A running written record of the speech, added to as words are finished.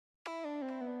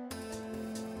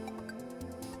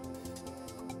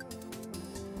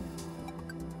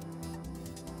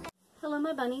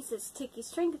my bunnies, it's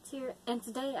Tiki's Trinkets here, and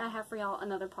today I have for y'all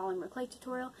another polymer clay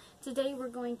tutorial. Today we're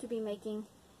going to be making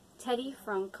Tedi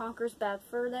from Conkers Bad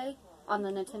Fur Day on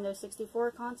the Nintendo 64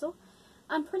 console.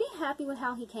 I'm pretty happy with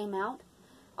how he came out,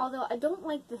 although I don't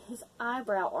like his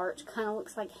eyebrow arch kind of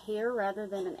looks like hair rather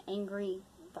than an angry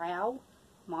brow,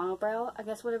 monobrow, I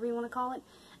guess whatever you want to call it.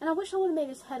 And I wish I would have made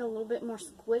his head a little bit more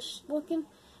squished looking.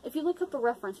 If you look up a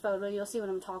reference photo, you'll see what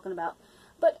I'm talking about.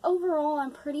 But overall, I'm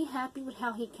pretty happy with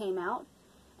how he came out.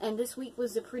 And this week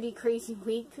was a pretty crazy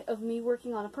week of me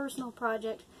working on a personal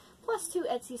project, plus 2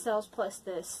 Etsy sales, plus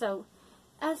this. So,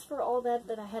 as for all that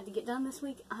I had to get done this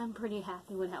week, I'm pretty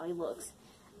happy with how he looks.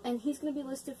 And he's going to be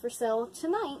listed for sale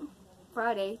tonight,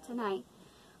 Friday, tonight.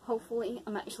 Hopefully,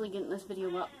 I'm actually getting this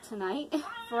video up tonight.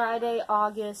 Friday,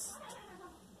 August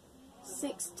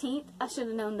 16th. I should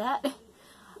have known that.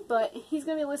 But he's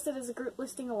going to be listed as a group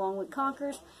listing along with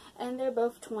Conkers, and they're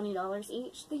both $20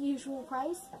 each, the usual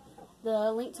price.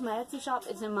 The link to my Etsy shop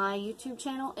is in my YouTube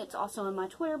channel. It's also in my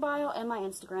Twitter bio and my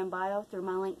Instagram bio through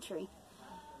my link tree.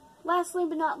 Lastly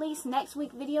but not least, next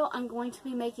week's video, I'm going to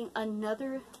be making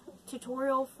another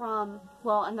tutorial from,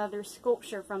 well, another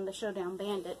sculpture from the Showdown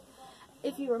Bandit.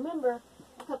 If you remember,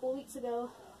 a couple weeks ago,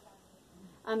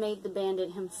 I made the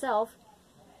bandit himself.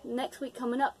 Next week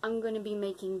coming up, I'm going to be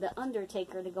making the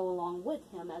Undertaker to go along with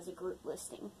him as a group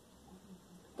listing.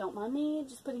 Don't mind me,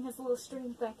 just putting his little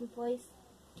strings back in place.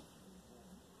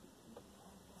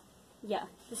 Yeah,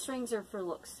 the strings are for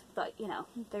looks, but, you know,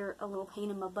 they're a little pain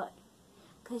in my butt.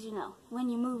 Because, you know, when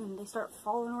you move them, they start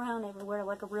falling around everywhere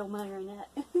like a real marionette.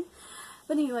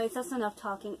 But anyways, that's enough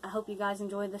talking. I hope you guys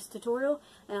enjoyed this tutorial,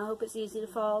 and I hope it's easy to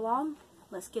follow along.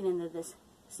 Let's get into this.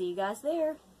 See you guys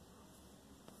there.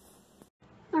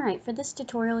 Alright, for this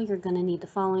tutorial you're going to need the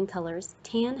following colors: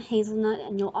 tan, hazelnut,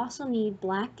 and you'll also need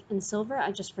black and silver.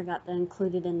 I just forgot to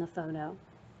include it in the photo.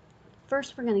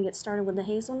 First we're going to get started with the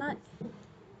hazelnut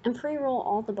and pre-roll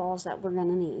all the balls that we're going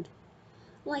to need,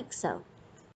 like so.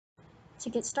 To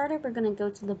get started, we're going to go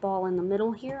to the ball in the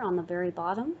middle here on the very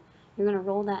bottom. You're going to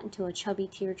roll that into a chubby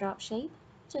teardrop shape,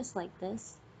 just like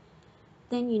this.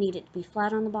 Then you need it to be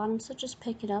flat on the bottom, so just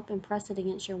pick it up and press it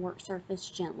against your work surface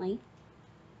gently.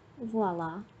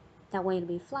 Voila. That way it'll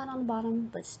be flat on the bottom,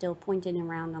 but still pointed and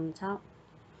round on the top.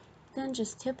 Then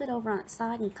just tip it over on its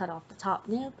side and cut off the top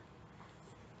nib.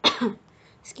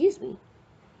 Excuse me.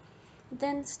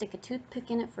 Then stick a toothpick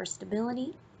in it for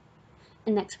stability.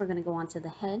 And next we're going to go on to the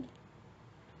head.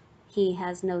 He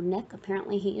has no neck.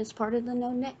 Apparently he is part of the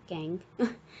no neck gang.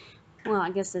 Well,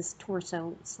 I guess his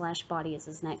torso slash body is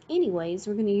his neck. Anyways,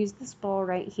 we're going to use this ball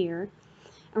right here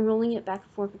and rolling it back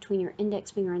and forth between your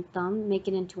index finger and thumb, make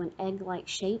it into an egg-like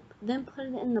shape. Then put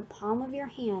it in the palm of your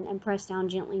hand and press down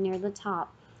gently near the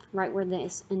top, right where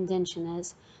this indentation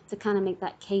is, to kind of make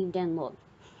that caved-in look.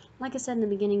 Like I said in the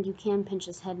beginning, you can pinch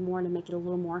his head more to make it a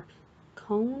little more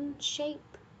cone shape.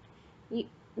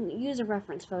 Use a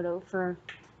reference photo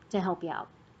to help you out.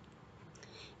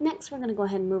 Next, we're going to go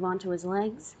ahead and move on to his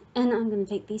legs, and I'm going to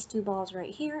take these two balls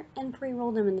right here and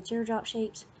pre-roll them into teardrop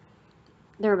shapes.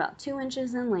 They're about 2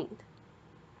 inches in length.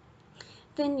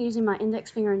 Then, using my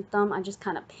index finger and thumb, I just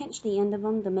kind of pinch the end of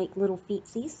them to make little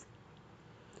feetsies.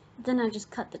 Then I just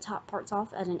cut the top parts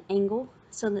off at an angle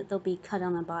so that they'll be cut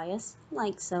on a bias,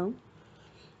 like so.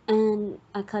 And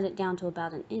I cut it down to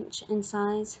about 1 inch in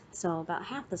size, so about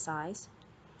half the size.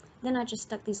 Then I just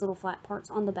stuck these little flat parts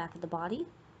on the back of the body.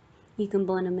 You can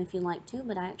blend them if you like to,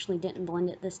 but I actually didn't blend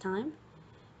it this time.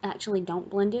 I actually don't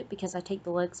blend it because I take the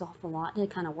legs off a lot to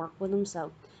kind of work with them,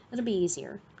 so it'll be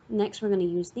easier. Next, we're going to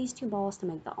use these two balls to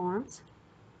make the arms.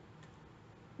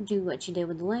 Do what you did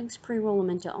with the legs, pre-roll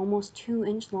them into almost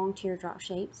 2-inch long teardrop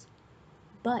shapes.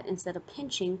 But instead of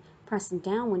pinching, pressing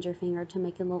down with your finger to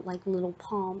make it look like little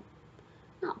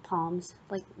not palms,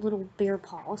 like little bear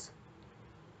paws.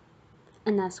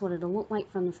 And that's what it'll look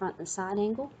like from the front and the side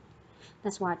angle.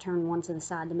 That's why I turned one to the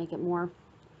side to make it more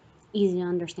easy to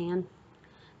understand.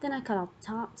 Then I cut off the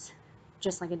tops,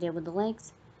 just like I did with the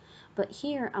legs. But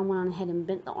here, I went on ahead and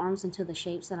bent the arms into the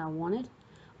shapes that I wanted.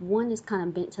 One is kind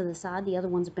of bent to the side, the other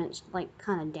one's bent like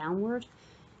kind of downward.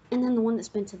 And then the one that's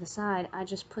bent to the side, I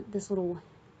just put this little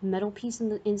metal piece in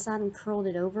the inside and curled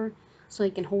it over so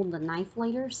he can hold the knife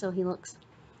later, so he looks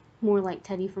more like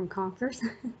Tedi from Conkers.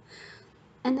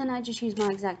 And then I just used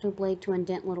my X-Acto blade to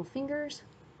indent little fingers.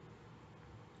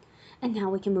 And now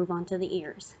we can move on to the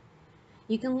ears.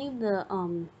 You can leave the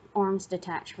arms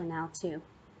detached for now too.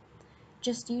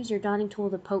 Just use your dotting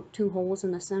tool to poke 2 holes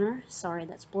in the center. Sorry,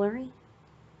 that's blurry.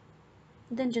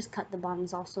 Then just cut the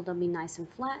bottoms off so they'll be nice and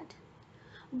flat.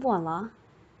 Voila.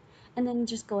 And then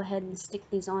just go ahead and stick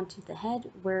these onto the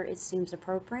head where it seems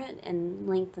appropriate in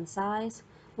length and size.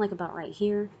 like about right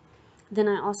here. Then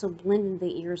I also blended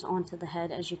the ears onto the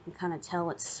head. As you can kind of tell,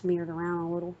 it's smeared around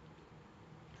a little.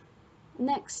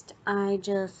 Next,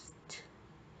 oh,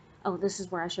 this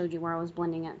is where I showed you where I was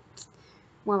blending it.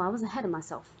 Well, I was ahead of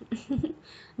myself.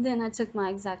 Then I took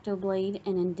my X-Acto blade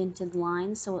and indented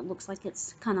lines so it looks like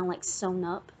it's kind of like sewn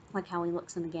up, like how he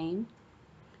looks in the game.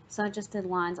 So I just did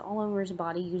lines all over his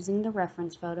body using the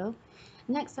reference photo.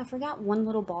 Next, I forgot one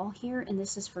little ball here, and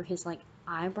this is for his like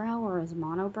eyebrow or his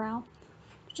monobrow.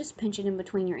 Just pinch it in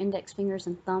between your index fingers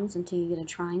and thumbs until you get a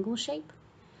triangle shape,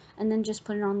 and then just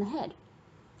put it on the head.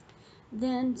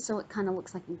 Then, so it kind of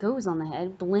looks like it goes on the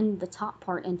head, blend the top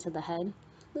part into the head,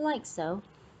 like so.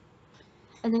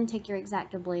 And then take your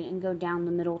X-Acto blade and go down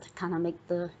the middle to kind of make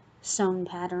the sewn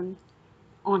pattern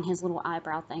on his little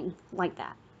eyebrow thing, like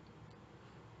that.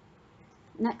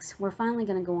 Next, we're finally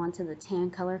going to go on to the tan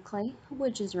color clay,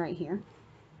 which is right here.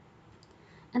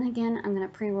 And again, I'm going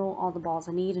to pre-roll all the balls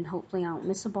I need, and hopefully I don't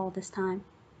miss a ball this time,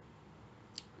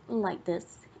 like this.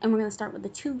 And we're going to start with the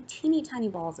two teeny tiny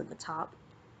balls at the top.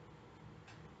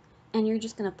 And you're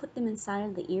just going to put them inside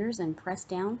of the ears and press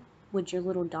down with your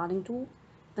little dotting tool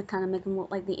to kind of make them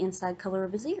look like the inside color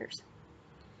of his ears.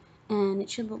 And it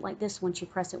should look like this once you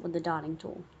press it with the dotting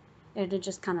tool. It'll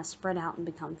just kind of spread out and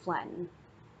become flattened.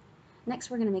 Next,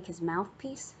 we're going to make his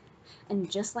mouthpiece.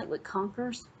 And just like with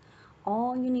Conkers,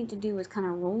 all you need to do is kind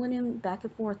of roll it in back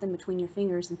and forth in between your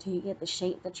fingers until you get the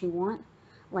shape that you want,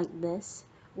 like this.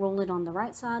 Roll it on the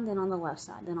right side, then on the left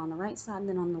side, then on the right side,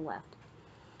 then on the left.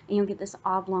 And you'll get this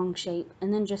oblong shape,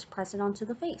 and then just press it onto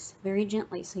the face very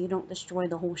gently so you don't destroy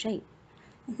the whole shape.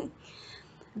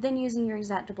 Then using your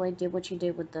X-Acto blade, did what you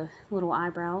did with the little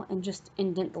eyebrow and just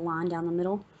indent the line down the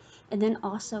middle. And then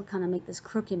also kind of make this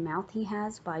crooked mouth he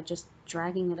has by just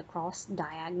dragging it across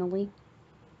diagonally.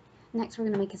 Next, we're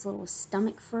going to make his little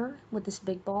stomach fur with this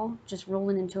big ball. Just roll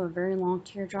it into a very long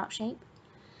teardrop shape.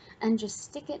 And just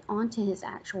stick it onto his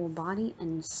actual body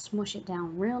and smush it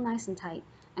down real nice and tight.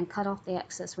 And cut off the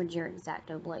excess with your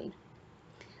X-Acto blade.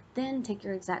 Then take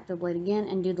your X-Acto blade again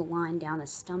and do the line down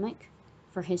his stomach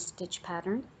for his stitch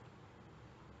pattern.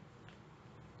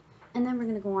 And then we're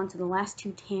going to go on to the last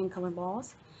two tan color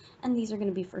balls, and these are going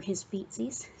to be for his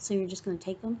feetsies. So you're just going to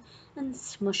take them and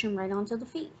smush them right onto the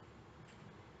feet.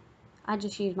 I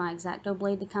just use my X-Acto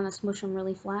blade to kind of smush them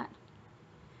really flat.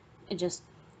 It's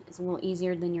a little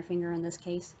easier than your finger in this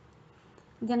case.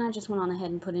 Then I just went on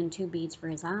ahead and put in 2 beads for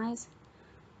his eyes.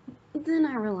 Then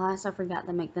I realized I forgot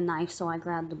to make the knife, so I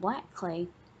grabbed the black clay.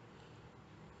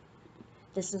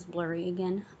 This is blurry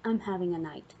again. I'm having a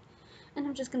night. And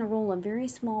I'm just going to roll a very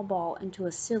small ball into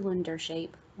a cylinder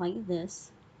shape, like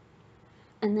this.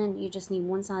 And then you just need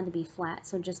one side to be flat,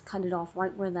 so just cut it off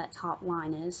right where that top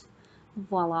line is.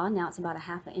 Voila, now it's about a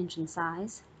 ½ inch in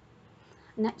size.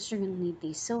 Next, you're going to need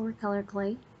the silver color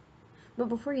clay. But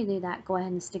before you do that, go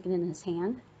ahead and stick it in his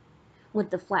hand with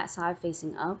the flat side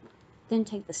facing up. Then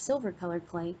take the silver colored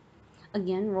clay.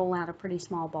 Again, roll out a pretty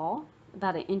small ball,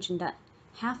 about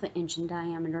 ½ inch in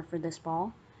diameter for this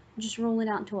ball. Just roll it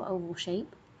out into an oval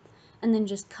shape, and then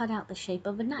just cut out the shape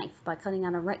of a knife by cutting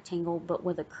out a rectangle but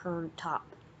with a curved top.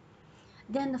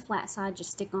 Then the flat side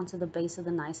just stick onto the base of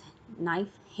the knife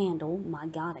handle. My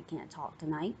God, I can't talk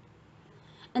tonight.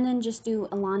 And then just do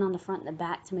a line on the front and the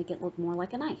back to make it look more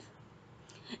like a knife.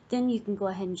 Then you can go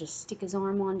ahead and just stick his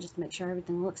arm on just to make sure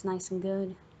everything looks nice and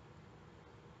good.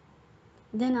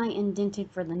 Then I indented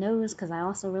for the nose because I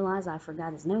also realized I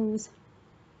forgot his nose.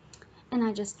 And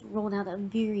I just rolled out a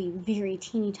very, very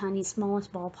teeny tiny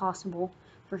smallest ball possible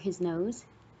for his nose.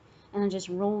 And I just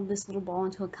rolled this little ball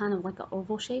into a kind of like an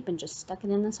oval shape and just stuck it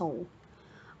in this hole.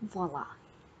 Voila.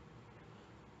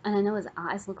 And I know his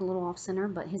eyes look a little off center,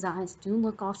 but his eyes do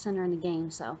look off center in the game,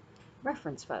 so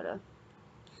reference photo.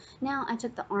 Now I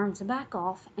took the arms back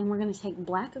off, and we're going to take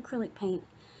black acrylic paint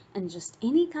and just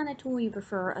any kind of tool you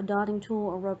prefer, a dotting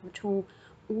tool, a rubber tool,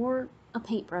 or a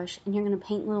paintbrush, and you're going to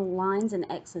paint little lines and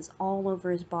X's all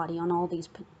over his body on all these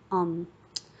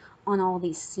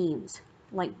seams,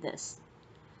 like this.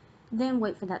 Then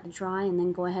wait for that to dry, and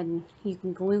then go ahead and you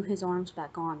can glue his arms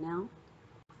back on now.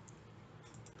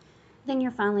 Then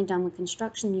you're finally done with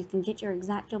construction. You can get your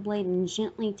X-Acto blade and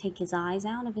gently take his eyes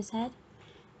out of his head,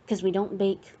 because we don't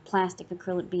bake plastic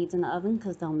acrylic beads in the oven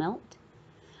because they'll melt.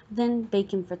 Then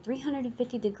bake him for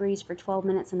 350 degrees for 12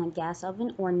 minutes in a gas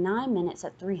oven, or 9 minutes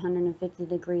at 350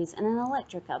 degrees in an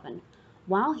electric oven.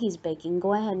 While he's baking,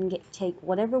 go ahead and take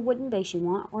whatever wooden base you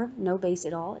want, or no base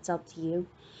at all, it's up to you,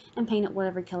 and paint it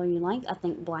whatever color you like. I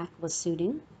think black was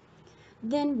suiting.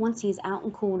 Then once he's out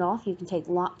and cooled off, you can take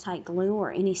Loctite glue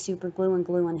or any super glue and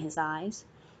glue in his eyes.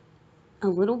 A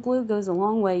little glue goes a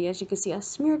long way. As you can see, I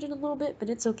smeared it a little bit, but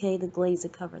it's okay. The glaze will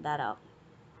cover that up.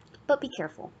 But be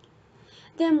careful.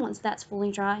 Then once that's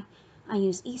fully dry, I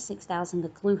use E6000 to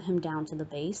glue him down to the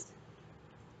base.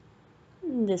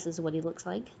 This is what he looks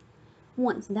like.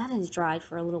 Once that is dried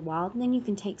for a little while, then you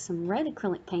can take some red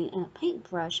acrylic paint and a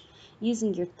paintbrush.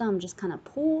 Using your thumb, just kind of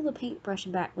pull the paintbrush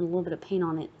back with a little bit of paint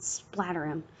on it, splatter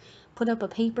him. Put up a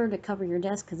paper to cover your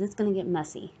desk because it's going to get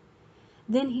messy.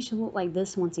 Then he should look like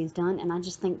this once he's done, and I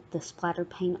just think the splatter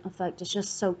paint effect is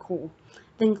just so cool.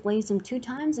 Then glaze him 2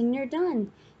 times and you're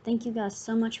done. Thank you guys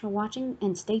so much for watching,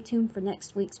 and stay tuned for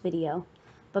next week's video.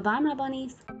 Bye-bye, my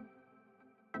bunnies.